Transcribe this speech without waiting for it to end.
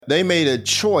They made a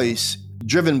choice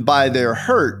driven by their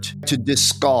hurt to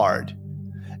discard.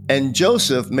 And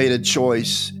Joseph made a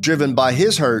choice driven by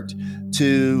his hurt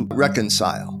to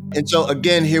reconcile. And so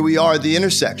again, here we are at the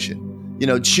intersection.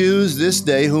 Choose this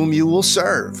day whom you will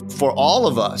serve. For all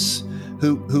of us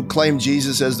who claim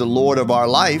Jesus as the Lord of our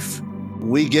life,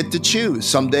 we get to choose.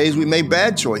 Some days we make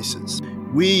bad choices.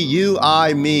 We, you,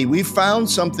 I, me, we found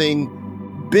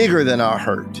something bigger than our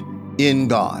hurt in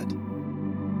God.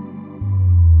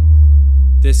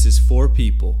 This is For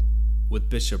People with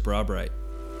Bishop Rob Wright.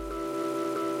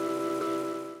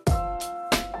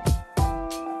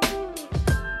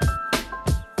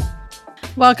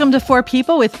 Welcome to For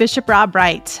People with Bishop Rob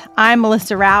Wright. I'm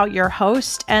Melissa Rao, your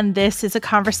host, and this is a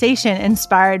conversation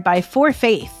inspired by For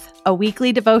Faith, a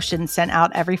weekly devotion sent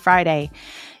out every Friday.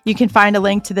 You can find a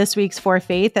link to this week's For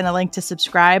Faith and a link to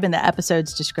subscribe in the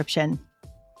episode's description.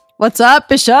 What's up,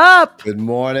 Bishop? Good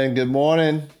morning. Good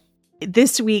morning.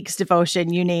 This week's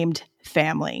devotion you named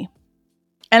family.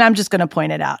 And I'm just going to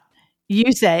point it out.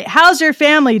 You say, how's your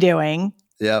family doing?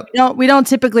 Yep. We don't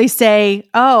typically say,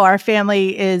 oh, our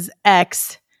family is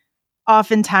X.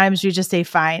 Oftentimes we just say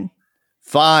fine.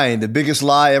 Fine. The biggest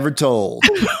lie ever told.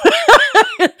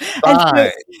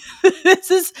 Fine.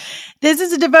 So, this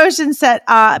is a devotion set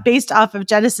based off of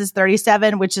Genesis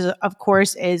 37, which is, of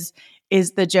course, is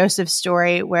the Joseph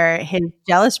story where his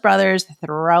jealous brothers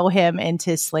throw him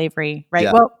into slavery, right?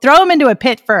 Yeah. Well, throw him into a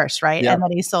pit first, right? Yeah. And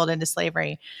then he's sold into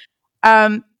slavery.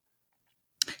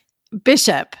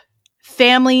 Bishop,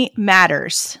 family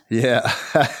matters. Yeah.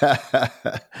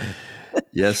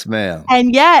 Yes, ma'am.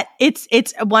 And yet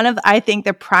it's one of, I think,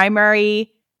 the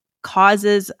primary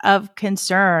causes of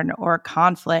concern or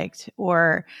conflict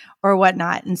or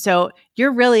whatnot. And so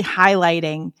you're really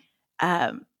highlighting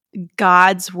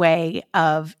God's way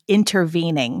of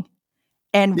intervening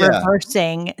and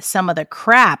reversing some of the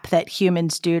crap that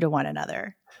humans do to one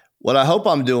another. What I hope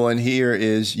I'm doing here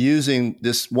is using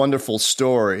this wonderful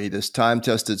story, this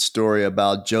time-tested story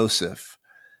about Joseph,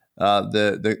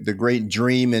 the great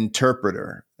dream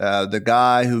interpreter, the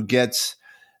guy who gets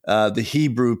the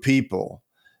Hebrew people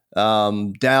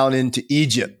down into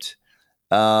Egypt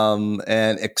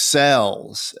and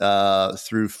excels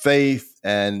through faith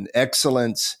and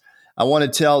excellence. I want to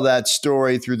tell that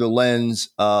story through the lens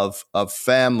of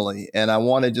family. And I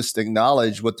want to just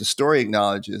acknowledge what the story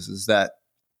acknowledges is that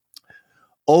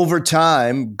over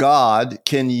time, God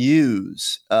can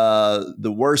use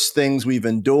the worst things we've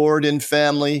endured in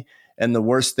family and the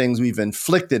worst things we've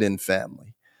inflicted in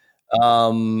family.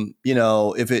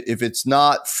 If it's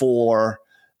not for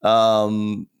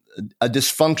a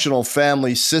dysfunctional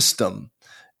family system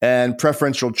and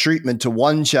preferential treatment to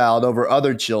one child over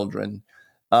other children,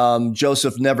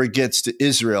 Joseph never gets to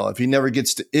Israel. If he never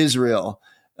gets to Israel,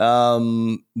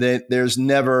 there's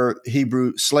never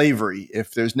Hebrew slavery.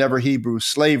 If there's never Hebrew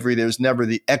slavery, there's never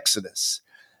the Exodus.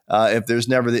 If there's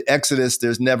never the Exodus,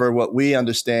 there's never what we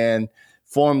understand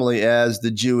formally as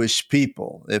the Jewish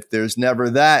people. If there's never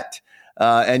that,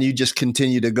 and you just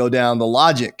continue to go down the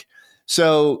logic.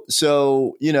 So,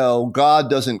 God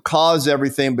doesn't cause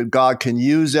everything, but God can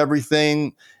use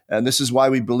everything. And this is why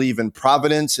we believe in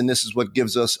providence. And this is what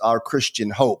gives us our Christian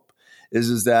hope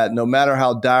is that no matter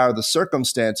how dire the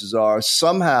circumstances are,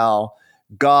 somehow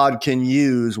God can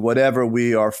use whatever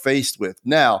we are faced with.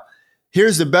 Now,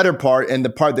 here's the better part and the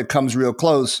part that comes real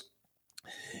close.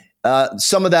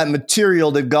 Some of that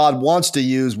material that God wants to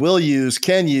use, will use,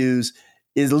 can use,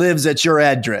 lives at your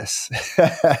address,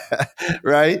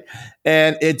 right?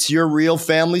 And it's your real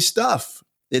family stuff.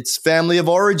 It's family of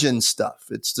origin stuff.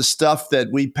 It's the stuff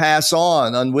that we pass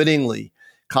on unwittingly,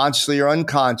 consciously or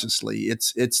unconsciously.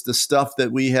 It's the stuff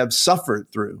that we have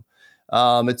suffered through.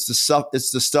 It's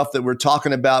the stuff that we're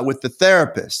talking about with the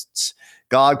therapists.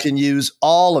 God can use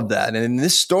all of that. And in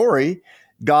this story,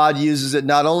 God uses it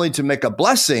not only to make a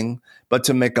blessing, but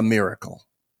to make a miracle.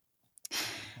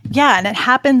 Yeah, and it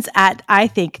happens at, I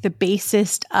think, the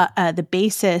basis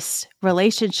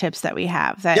relationships that we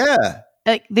have.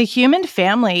 Like the human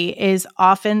family is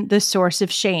often the source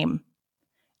of shame.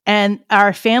 And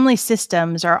our family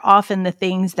systems are often the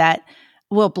things that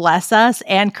will bless us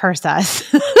and curse us.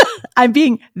 I'm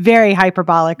being very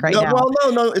hyperbolic now. Well,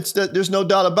 no, there's no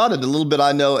doubt about it. The little bit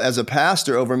I know as a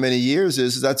pastor over many years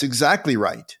is that's exactly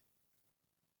right.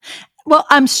 Well,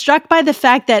 I'm struck by the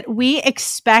fact that we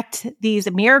expect these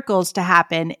miracles to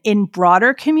happen in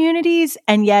broader communities,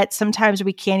 and yet sometimes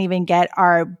we can't even get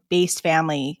our base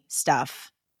family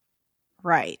stuff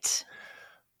right.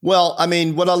 Well, I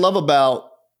mean, what I love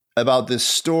about this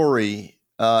story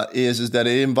is that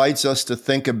it invites us to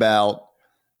think about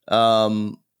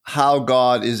how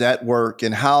God is at work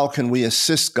and how can we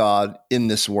assist God in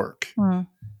this work.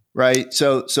 Right.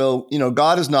 So,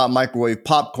 God is not microwave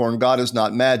popcorn. God is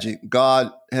not magic.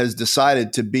 God has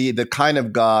decided to be the kind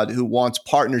of God who wants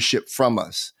partnership from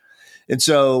us. And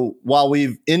so while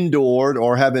we've endured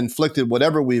or have inflicted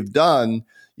whatever we've done,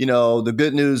 the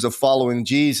good news of following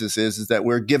Jesus is that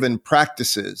we're given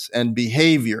practices and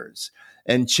behaviors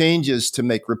and changes to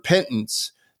make,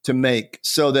 repentance to make,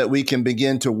 so that we can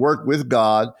begin to work with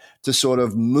God to sort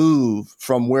of move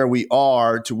from where we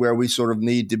are to where we sort of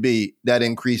need to be. That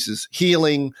increases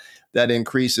healing. That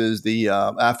increases the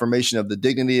affirmation of the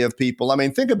dignity of people. I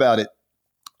mean, think about it.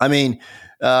 I mean,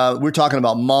 we're talking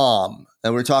about mom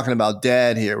and we're talking about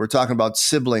dad here. We're talking about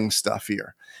sibling stuff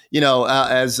here.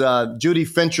 As Judy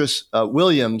Fentress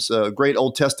Williams, a great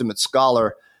Old Testament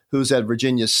scholar who's at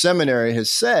Virginia Seminary,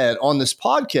 has said on this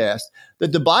podcast,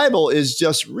 that the Bible is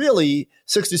just really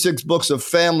 66 books of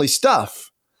family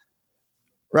stuff,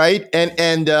 right?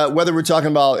 And whether we're talking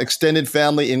about extended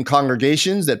family in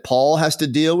congregations that Paul has to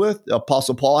deal with,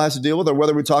 Apostle Paul has to deal with, or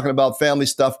whether we're talking about family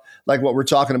stuff like what we're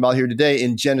talking about here today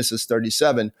in Genesis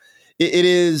 37, it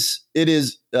is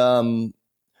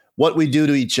what we do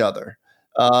to each other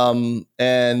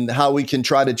and how we can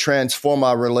try to transform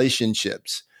our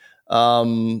relationships.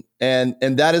 And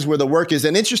that is where the work is.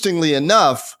 And interestingly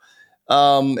enough,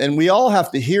 and we all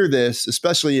have to hear this,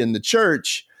 especially in the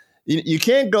church, you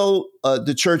can't go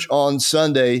to church on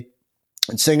Sunday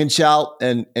and sing and shout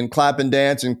and clap and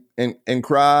dance and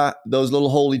cry those little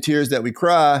holy tears that we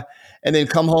cry, and then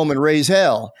come home and raise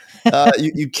hell.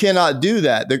 You cannot do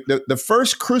that. The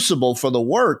first crucible for the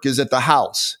work is at the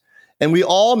house. And we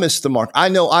all miss the mark. I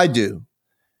know I do.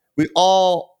 We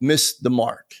all miss the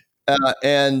mark.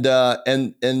 And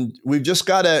we've just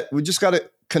got to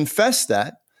confess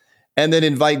that and then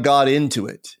invite God into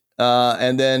it.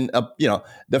 And then,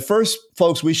 the first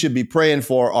folks we should be praying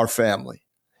for are family,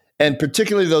 and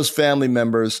particularly those family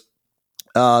members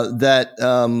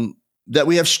that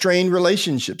we have strained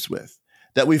relationships with,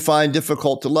 that we find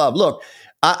difficult to love. Look,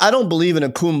 I don't believe in a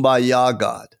kumbaya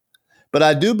God, but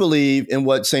I do believe in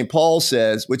what St. Paul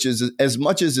says, which is, as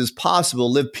much as is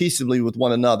possible, live peaceably with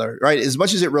one another, right? As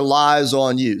much as it relies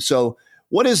on you. So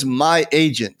what is my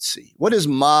agency? What is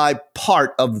my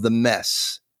part of the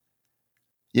mess?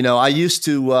 I used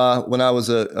to, when I was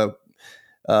a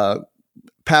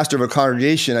pastor of a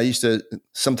congregation, I used to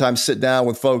sometimes sit down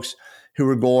with folks who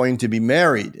were going to be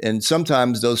married. And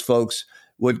sometimes those folks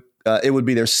it would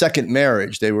be their second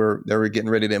marriage they were getting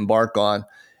ready to embark on.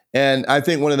 And I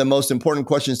think one of the most important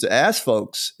questions to ask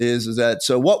folks is that,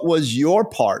 so what was your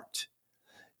part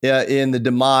in the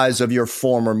demise of your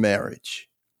former marriage?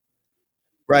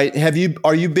 Right?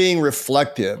 Are you being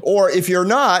reflective? Or if you're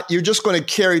not, you're just going to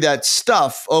carry that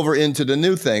stuff over into the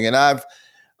new thing. And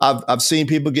I've seen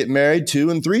people get married 2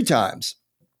 and 3 times,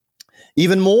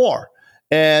 even more.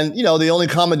 And the only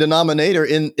common denominator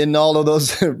in all of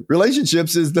those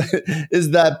relationships is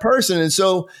that person. And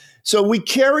so we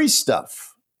carry stuff.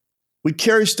 We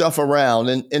carry stuff around,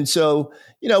 and so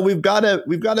we've got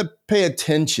to pay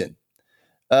attention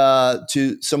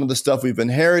to some of the stuff we've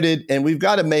inherited, and we've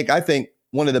got to make, I think,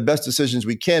 one of the best decisions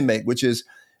we can make, which is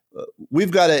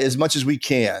we've got to, as much as we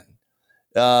can,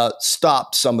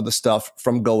 stop some of the stuff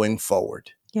from going forward.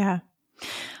 Yeah.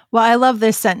 Well, I love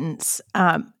this sentence.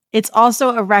 It's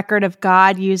also a record of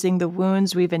God using the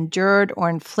wounds we've endured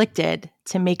or inflicted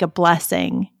to make a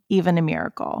blessing, even a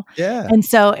miracle. Yeah. And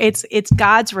so it's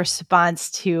God's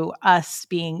response to us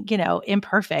being,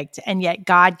 imperfect. And yet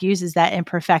God uses that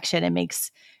imperfection and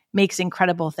makes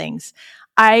incredible things.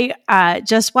 I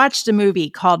just watched a movie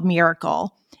called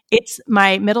Miracle. It's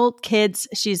my middle kid's.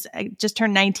 She's just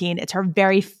turned 19. It's her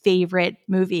very favorite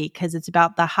movie because it's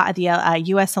about the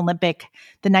U.S. Olympic,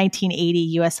 the 1980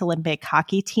 U.S. Olympic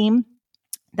hockey team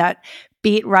that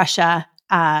beat Russia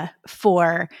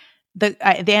for they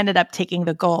ended up taking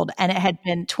the gold, and it had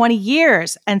been 20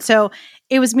 years. And so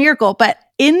it was Miracle. But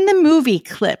in the movie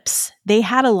clips, they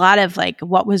had a lot of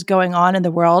what was going on in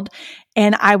the world.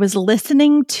 And I was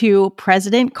listening to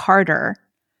President Carter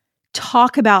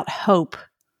talk about hope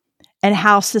and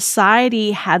how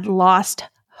society had lost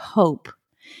hope.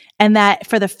 And that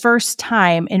for the first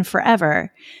time in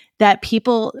forever, that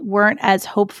people weren't as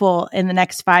hopeful in the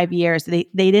next 5 years. They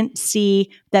didn't see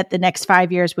that the next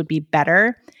 5 years would be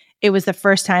better. It was the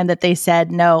first time that they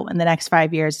said, no, in the next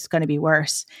 5 years, it's going to be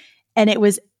worse. And it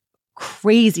was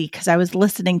crazy because I was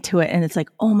listening to it and it's like,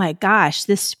 oh my gosh,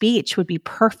 this speech would be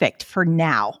perfect for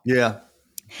now. Yeah.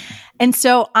 And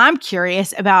so I'm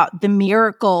curious about the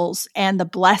miracles and the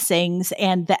blessings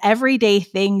and the everyday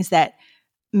things that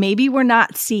maybe we're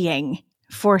not seeing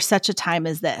for such a time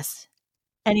as this.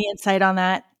 Any insight on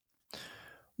that?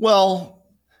 Well,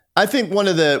 I think one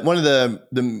of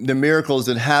the miracles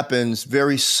that happens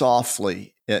very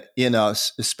softly in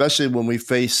us, especially when we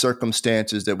face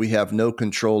circumstances that we have no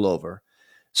control over,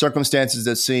 circumstances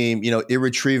that seem,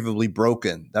 irretrievably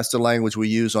broken. That's the language we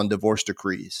use on divorce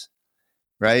decrees,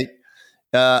 right?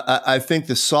 I think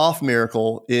the soft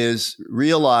miracle is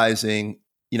realizing,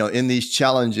 in these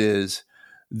challenges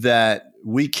that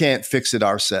we can't fix it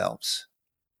ourselves.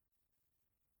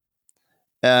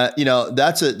 So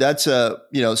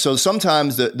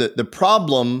sometimes the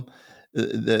problem,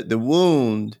 the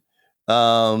wound,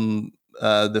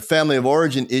 the family of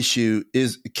origin issue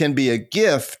can be a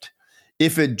gift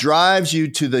if it drives you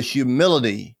to the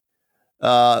humility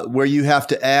where you have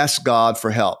to ask God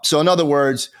for help. So in other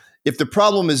words, if the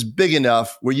problem is big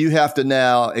enough where you have to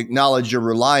now acknowledge your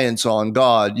reliance on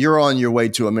God, you're on your way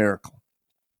to a miracle.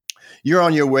 You're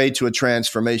on your way to a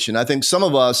transformation. I think some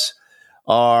of us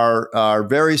are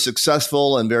very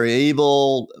successful and very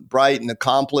able, bright and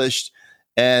accomplished,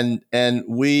 and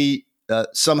we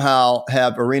somehow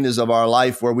have arenas of our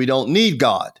life where we don't need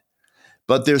God.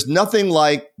 But there's nothing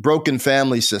like broken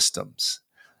family systems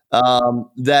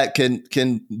that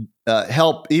can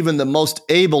help even the most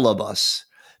able of us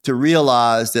to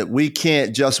realize that we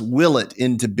can't just will it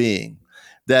into being,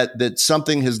 that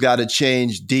something has got to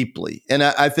change deeply. And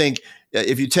I think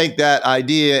if you take that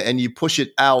idea and you push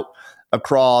it out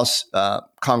across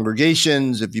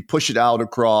congregations, if you push it out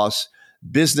across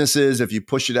businesses, if you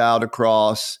push it out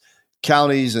across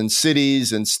counties and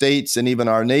cities and states and even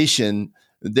our nation,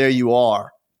 there you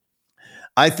are.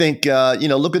 I think,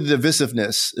 look at the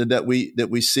divisiveness that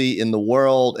we see in the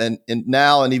world and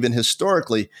now and even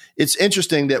historically. It's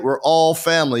interesting that we're all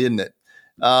family, isn't it?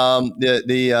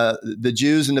 The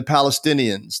Jews and the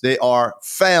Palestinians, they are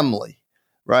family,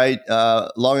 right?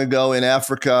 Long ago in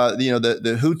Africa,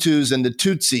 the Hutus and the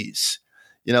Tutsis,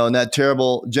 in that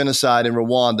terrible genocide in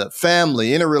Rwanda,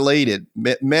 family, interrelated,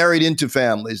 married into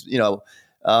families,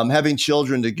 having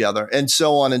children together, and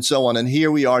so on and so on. And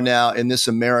here we are now in this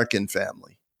American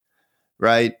family,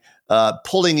 right?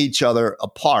 Pulling each other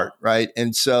apart, right?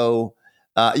 And so,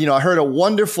 I heard a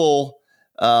wonderful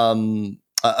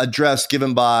address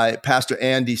given by Pastor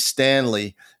Andy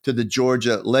Stanley to the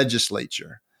Georgia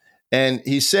legislature. And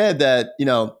he said that,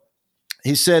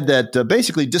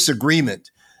 basically disagreement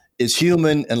is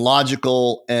human and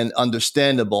logical and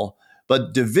understandable,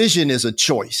 but division is a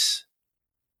choice.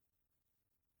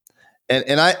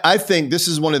 And I think this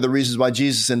is one of the reasons why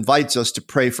Jesus invites us to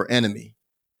pray for enemy,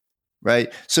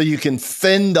 right? So you can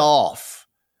fend off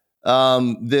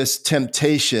this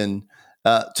temptation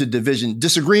to division.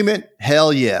 Disagreement,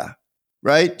 hell yeah,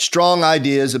 right? Strong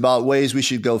ideas about ways we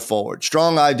should go forward.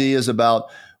 Strong ideas about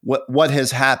what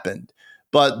has happened.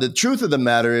 But the truth of the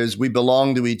matter is we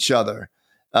belong to each other.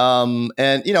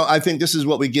 I think this is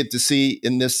what we get to see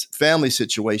in this family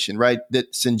situation, right?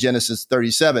 That's in Genesis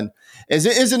 37.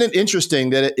 Isn't it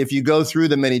interesting that if you go through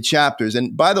the many chapters,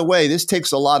 and by the way, this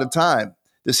takes a lot of time,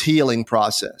 this healing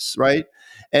process, right?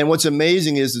 And what's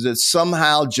amazing is that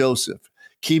somehow Joseph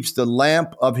keeps the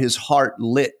lamp of his heart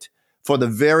lit for the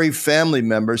very family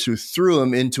members who threw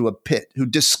him into a pit, who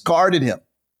discarded him,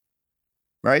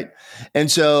 right? And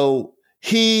so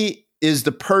he is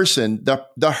the person,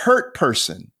 the hurt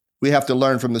person. We have to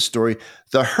learn from the story,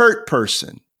 the hurt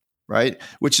person, right?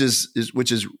 Which is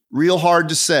real hard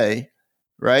to say,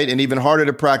 right? And even harder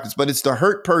to practice, but it's the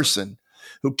hurt person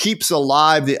who keeps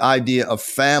alive the idea of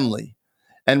family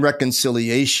and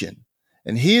reconciliation.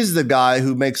 And he is the guy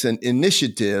who makes an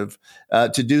initiative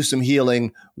to do some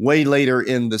healing way later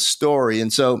in the story.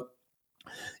 And so,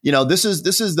 this is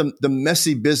the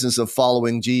messy business of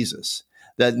following Jesus,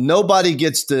 that nobody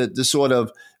gets to sort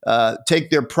of take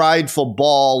their prideful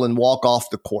ball and walk off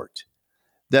the court,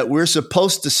 that we're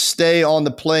supposed to stay on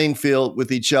the playing field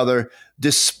with each other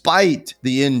despite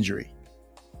the injury,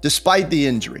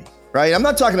 right? I'm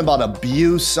not talking about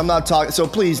abuse. So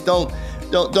please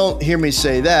don't hear me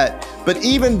say that. But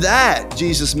even that,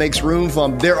 Jesus makes room for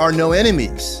them. There are no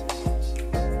enemies.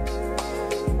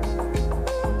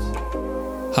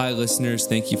 Hi, listeners.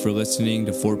 Thank you for listening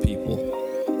to For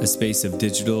People, a space of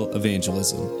digital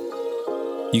evangelism.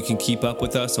 You can keep up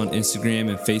with us on Instagram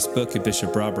and Facebook at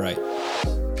Bishop Rob Wright.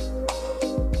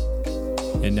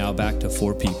 And now back to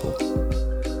For People.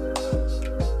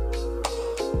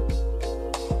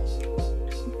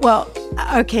 Well,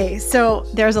 okay, so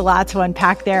there's a lot to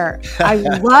unpack there. I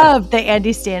love the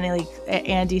Andy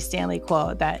Stanley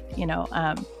quote that,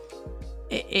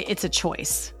 it's a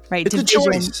choice, right? It's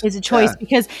Division is a choice,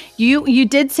 because you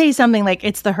did say something like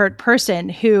it's the hurt person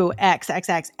who X.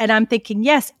 And I'm thinking,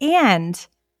 yes, and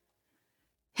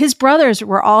his brothers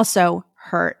were also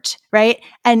hurt, right?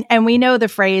 And we know the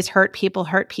phrase hurt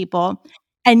people.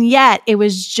 And yet it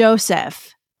was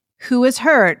Joseph who was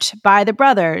hurt by the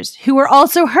brothers, who were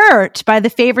also hurt by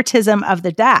the favoritism of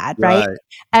the dad, right?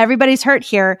 Everybody's hurt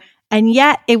here. And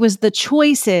yet it was the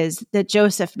choices that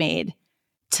Joseph made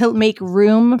to make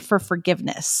room for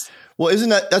forgiveness. Well, isn't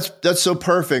that's so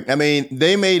perfect? I mean,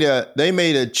 they made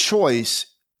a choice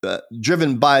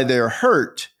driven by their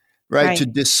hurt, right, to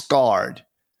discard.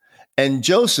 And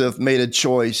Joseph made a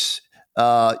choice,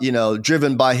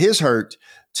 driven by his hurt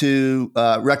to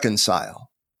reconcile,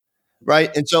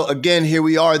 right? And so again, here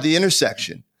we are at the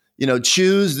intersection.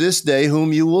 Choose this day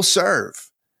whom you will serve,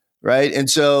 right? And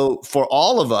so for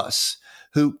all of us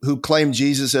who claim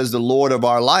Jesus as the Lord of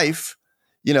our life,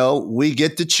 we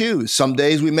get to choose. Some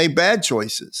days we make bad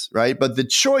choices, right? But the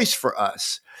choice for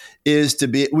us is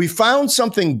we found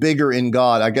something bigger in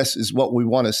God, I guess is what we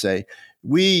want to say.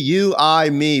 We, you,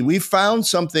 I, me, we found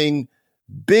something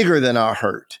bigger than our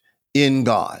hurt in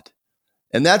God.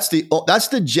 And that's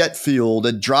the jet fuel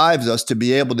that drives us to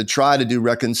be able to try to do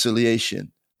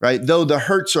reconciliation, right? Though the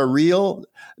hurts are real,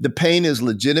 the pain is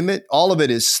legitimate, all of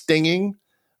it is stinging,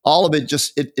 all of it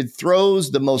it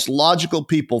throws the most logical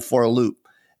people for a loop.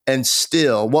 And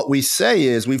still, what we say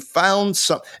is we found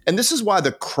some, and this is why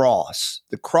the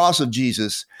cross of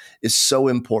Jesus is so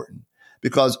important,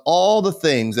 because all the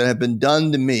things that have been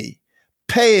done to me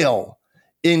pale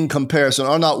in comparison,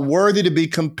 are not worthy to be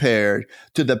compared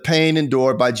to the pain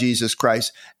endured by Jesus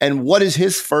Christ. And what is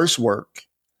his first work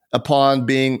upon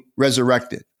being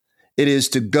resurrected? It is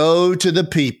to go to the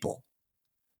people,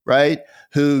 right,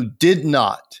 who did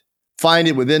not find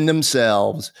it within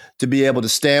themselves to be able to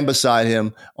stand beside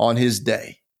him on his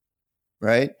day,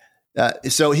 right?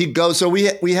 So he goes. So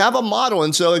we have a model,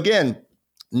 and so again,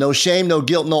 no shame, no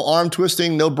guilt, no arm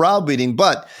twisting, no browbeating.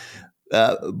 But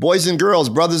boys and girls,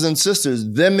 brothers and sisters,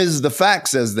 them is the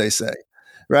facts, as they say,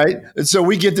 right? And so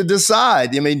we get to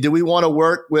decide. I mean, do we want to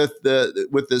work with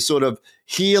the sort of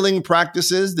healing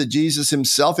practices that Jesus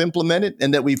himself implemented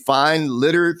and that we find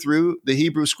littered through the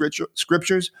Hebrew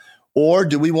scriptures? Or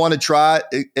do we want to try,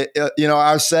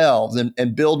 ourselves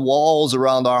and build walls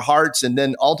around our hearts and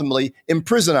then ultimately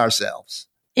imprison ourselves?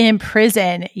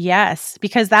 Imprison, yes,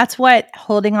 because that's what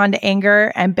holding on to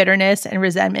anger and bitterness and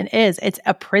resentment is. It's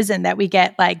a prison that we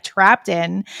get trapped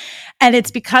in. And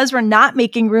it's because we're not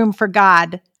making room for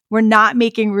God. We're not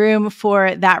making room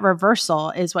for that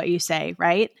reversal, is what you say,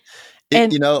 right?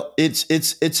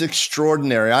 It's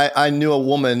extraordinary. I knew a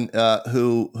woman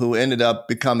who ended up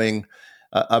becoming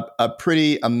a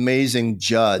pretty amazing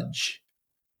judge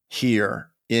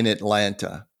here in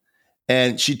Atlanta.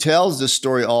 And she tells this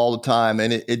story all the time,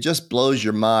 and it just blows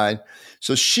your mind.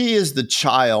 So she is the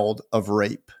child of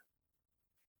rape,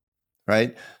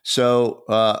 right? So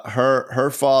her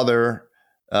father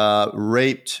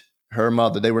raped her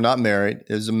mother. They were not married.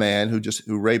 It was a man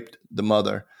who raped the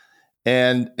mother,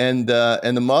 and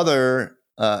the mother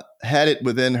had it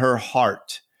within her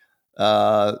heart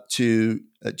to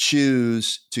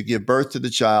choose to give birth to the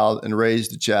child and raise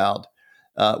the child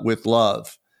with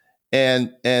love.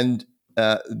 And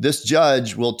this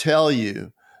judge will tell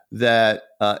you that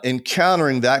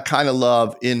encountering that kind of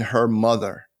love in her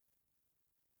mother,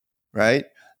 right,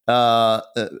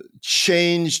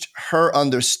 changed her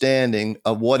understanding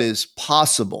of what is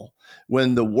possible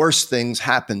when the worst things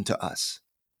happen to us.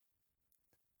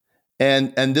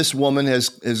 And this woman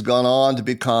has gone on to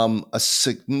become a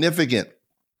significant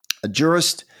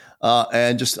jurist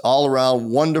and just all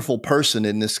around wonderful person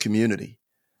in this community.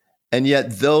 And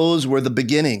yet those were the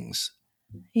beginnings.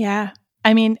 Yeah.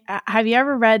 I mean, have you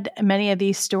ever read many of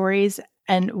these stories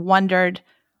and wondered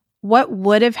what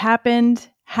would have happened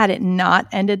had it not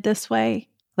ended this way?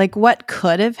 Like what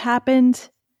could have happened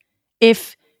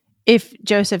if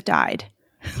Joseph died?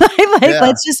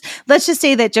 Let's just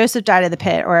say that Joseph died in the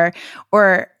pit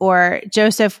or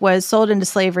Joseph was sold into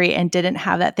slavery and didn't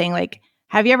have that thing. Like,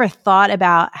 have you ever thought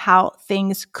about how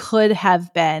things could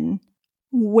have been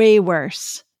way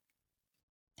worse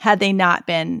had they not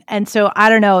been? And so I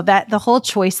don't know, that the whole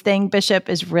choice thing, Bishop,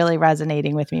 is really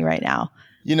resonating with me right now.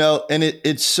 And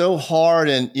it's so hard.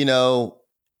 And,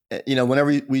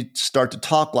 whenever we start to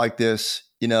talk like this,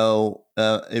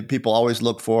 people always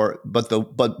look for,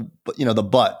 the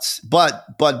buts, but,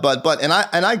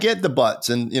 and I get the buts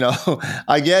and,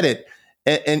 I get it.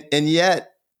 And yet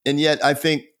I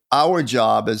think our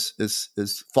job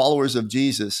as followers of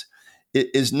Jesus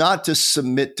is not to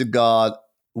submit to God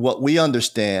what we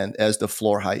understand as the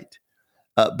floor height,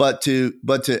 but to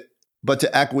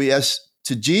acquiesce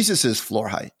to Jesus's floor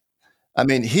height. I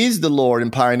mean, he's the Lord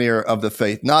and pioneer of the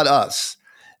faith, not us.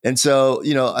 And so,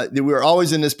 we were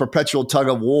always in this perpetual tug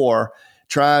of war,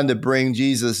 trying to bring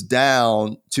Jesus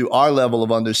down to our level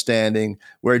of understanding,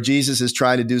 where Jesus is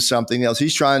trying to do something else.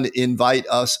 He's trying to invite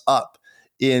us up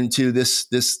into this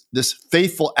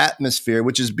faithful atmosphere,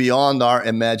 which is beyond our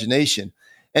imagination.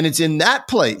 And it's in that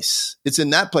place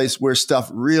where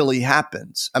stuff really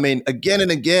happens. I mean, again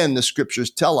and again, the scriptures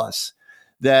tell us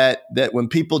that when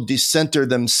people decenter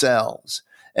themselves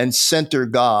and center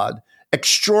God,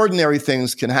 extraordinary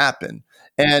things can happen.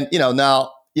 And,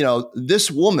 now, this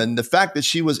woman, the fact that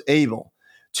she was able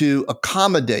to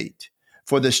accommodate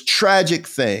for this tragic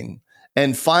thing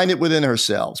and find it within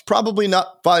herself, probably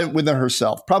not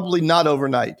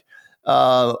overnight,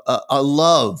 a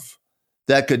love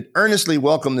that could earnestly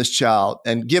welcome this child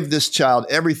and give this child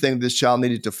everything this child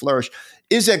needed to flourish,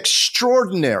 is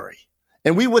extraordinary.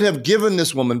 And we would have given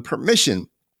this woman permission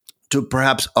to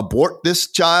perhaps abort this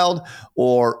child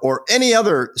or any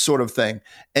other sort of thing.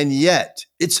 And yet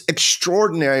it's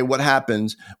extraordinary what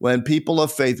happens when people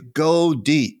of faith go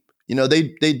deep.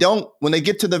 They don't, when they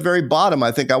get to the very bottom,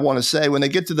 I think I want to say, when they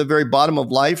get to the very bottom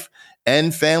of life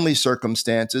and family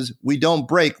circumstances, we don't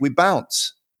break, we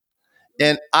bounce.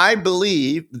 And I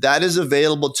believe that is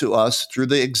available to us through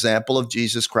the example of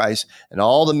Jesus Christ and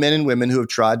all the men and women who have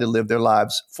tried to live their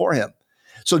lives for him.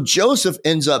 So Joseph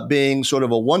ends up being sort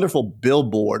of a wonderful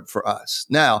billboard for us.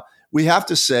 Now, we have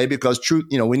to say, because truth,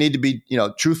 we need to be,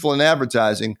 truthful in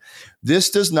advertising, this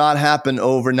does not happen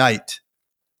overnight.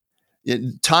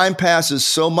 Time passes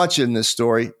so much in this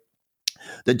story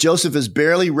that Joseph is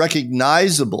barely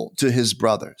recognizable to his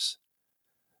brothers.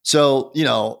 So,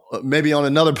 maybe on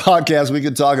another podcast, we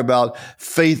could talk about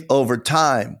faith over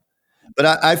time.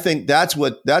 But I think that's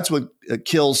what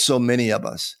kills so many of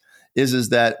us is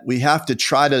that we have to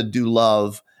try to do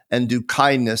love and do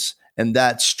kindness, and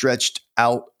that's stretched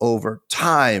out over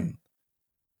time,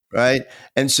 right?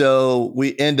 And so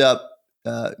we end up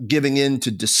giving in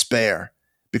to despair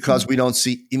because we don't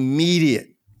see immediate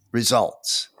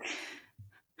results.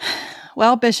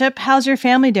 Well, Bishop, how's your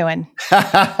family doing?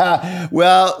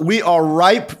 Well, we are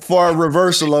ripe for a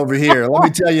reversal over here. Let me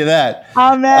tell you that.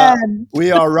 Amen.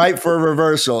 We are ripe for a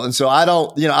reversal. And so I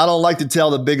don't like to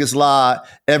tell the biggest lie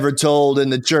ever told in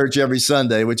the church every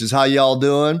Sunday, which is how y'all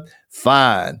doing?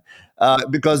 Fine.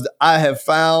 Because I have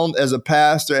found as a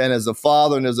pastor and as a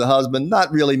father and as a husband,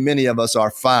 not really many of us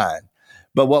are fine.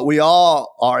 But what we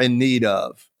all are in need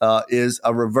of is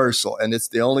a reversal. And it's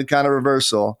the only kind of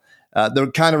reversal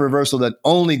that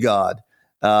only God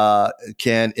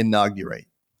can inaugurate.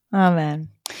 Amen.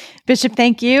 Bishop,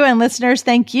 thank you. And listeners,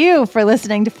 thank you for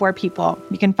listening to For People.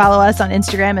 You can follow us on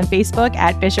Instagram and Facebook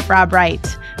at Bishop Rob Wright.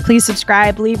 Please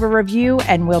subscribe, leave a review,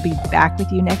 and we'll be back with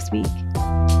you next week.